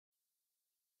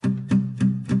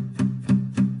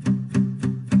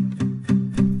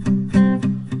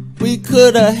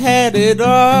coulda had it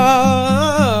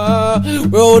all,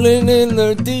 rolling in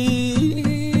the deep.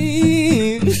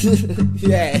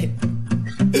 Yeah.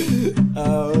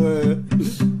 Oh,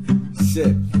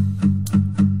 shit.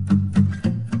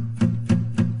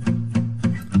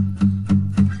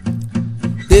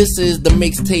 This is the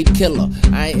mixtape killer.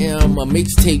 I am a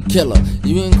mixtape killer.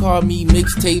 You can call me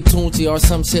mixtape Tunchi or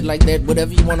some shit like that.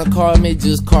 Whatever you wanna call me,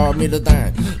 just call me the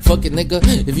Don. Fuck it, nigga.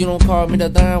 If you don't call me the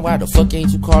Don, why the fuck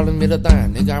ain't you calling me the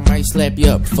Don? Nigga, I might slap you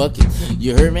up. Fuck it.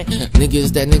 You heard me? Nigga,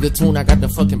 it's that nigga Tune. I got the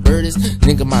fucking birdies.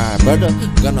 Nigga, my brother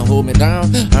gonna hold me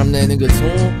down. I'm that nigga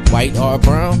Tune. White or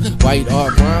brown. White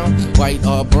or brown. White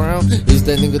or brown. It's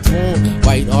that nigga Tune.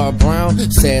 White or brown.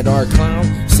 Sad or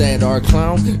clown. Sad or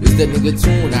clown. It's that nigga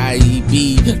Tune. I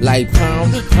be like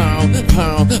pound, pound,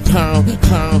 pound, pound,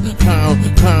 pound,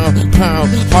 pound, pound, pound.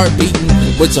 Heart beating,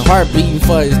 what your heart beating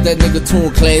for? Is that nigga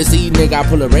Tune classy? Nigga, I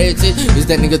pull a ratchet. Is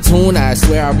that nigga Tune? I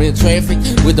swear I'm in traffic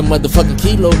with the motherfucking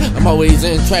kilo. I'm always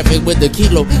in traffic with the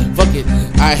kilo. Fuck it,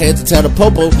 I had to tell the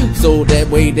popo so that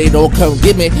way they don't come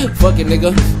get me. Fuck it,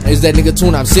 nigga. Is that nigga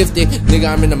Tune? I'm shifted.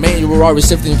 Nigga, I'm in the manual, always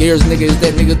shifting gears. Nigga, is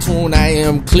that nigga Tune? I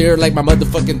am clear like my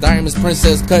motherfucking diamonds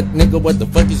princess cut. Nigga, what the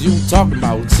fuck is you talking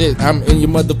about? Shit, I'm in your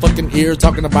motherfucking ear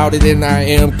talking about it and I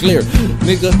am clear,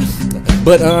 nigga.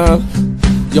 But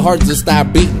your heart just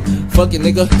stopped beating. Fucking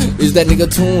nigga, is that nigga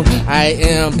Tune? I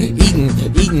am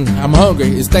eating. I'm hungry.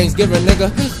 It's Thanksgiving, nigga.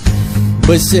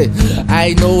 But shit,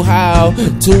 I know how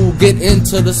to get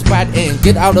into the spot and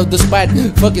get out of the spot.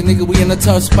 Fucking nigga, we in a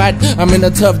tough spot. I'm in a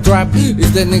tough drop.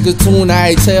 Is that nigga Tune?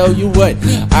 I tell you what,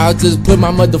 I'll just put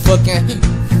my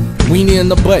motherfucking weenie in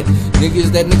the butt. Nigga,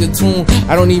 is that nigga Tune?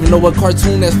 I don't even know what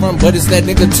cartoon that's from, but it's that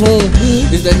nigga Tune.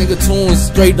 Is that nigga Tune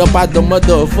straight up out the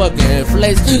motherfucking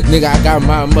flesh? Nigga, I got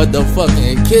my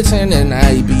motherfucking kitchen and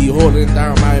I be holding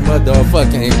down my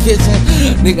motherfucking kitchen.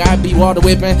 Nigga, I be water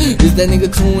whipping. Is that nigga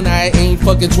Tune? I ain't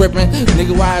fucking tripping.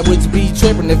 Nigga, why would you be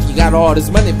tripping if you got all this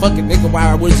money? Fucking nigga,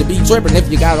 why would you be tripping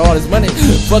if you got all this money?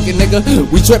 Fucking nigga,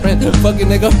 we tripping. Fucking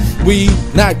nigga, we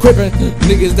not crippin'.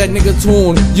 Nigga, is that nigga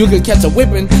Tune? You can catch a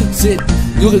whipping. Shit,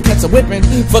 you can catch a whipping.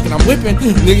 Fucking, I'm whipping.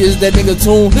 Nigga, is that nigga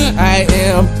Tune? I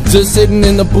am just sitting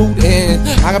in the boot and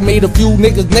I made a few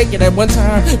niggas naked at one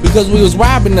time because we was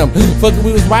robbing them. Fucking,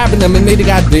 we was robbing them and nigga,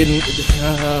 I didn't.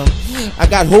 I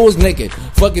got hoes naked.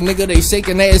 Fucking nigga, they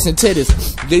shaking ass and titties.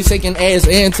 They shaking ass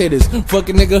and titties.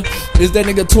 Fucking nigga, is that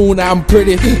nigga Tune? I'm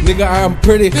pretty. Nigga, I'm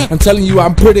pretty. I'm telling you,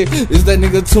 I'm pretty. Is that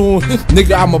nigga Tune?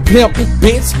 Nigga, I'm a pimp.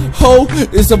 Bitch, ho.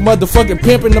 It's a motherfucking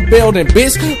pimp in the building.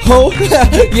 Bitch, ho.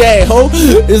 Yeah, ho.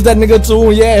 Is that nigga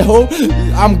Tune? Yeah, ho.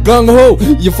 I'm gung ho.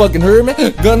 You fucking heard me?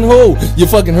 Gun ho. You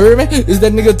fucking heard me? Is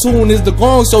that nigga Tune? Is the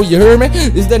gong show? You heard me?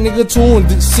 Is that nigga Tune?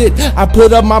 Shit, I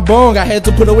put up my bong. I had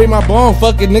to put away my bong.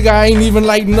 Fucking nigga, I ain't even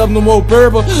lighting up no more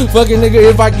purple. Fucking nigga,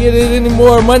 if I get it any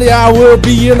more money, I will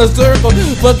be in a circle.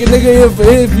 Fucking nigga,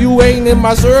 if you ain't in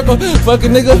my circle,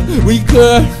 fucking nigga, we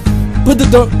could put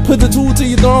the tool to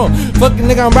your thumb. Fucking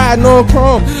nigga, I'm riding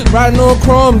on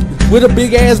chrome with a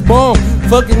big ass bomb.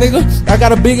 Fucking nigga, I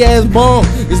got a big ass bomb.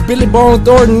 It's Billy Bone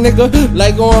Thornton, nigga.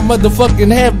 Like on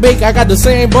motherfucking half baked, I got the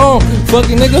same bomb.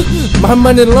 Fucking nigga, my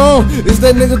money long. Is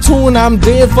that nigga Tune? I'm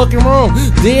dead fucking wrong.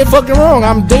 Dead fucking wrong.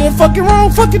 I'm dead fucking wrong.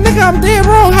 Fucking nigga, I'm dead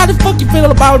wrong. How the fuck you feel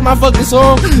about my fucking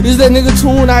song? Is that nigga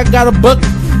Tune? I got a buck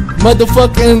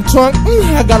motherfucking trunk.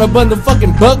 I got a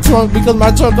motherfucking buck trunk because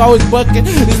my trunk always bucking.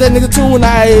 Is that nigga Tune?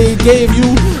 I gave you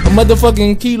a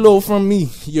motherfucking kilo from me.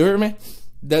 You heard me?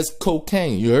 That's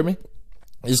cocaine. You heard me?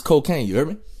 It's cocaine. You heard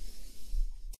me?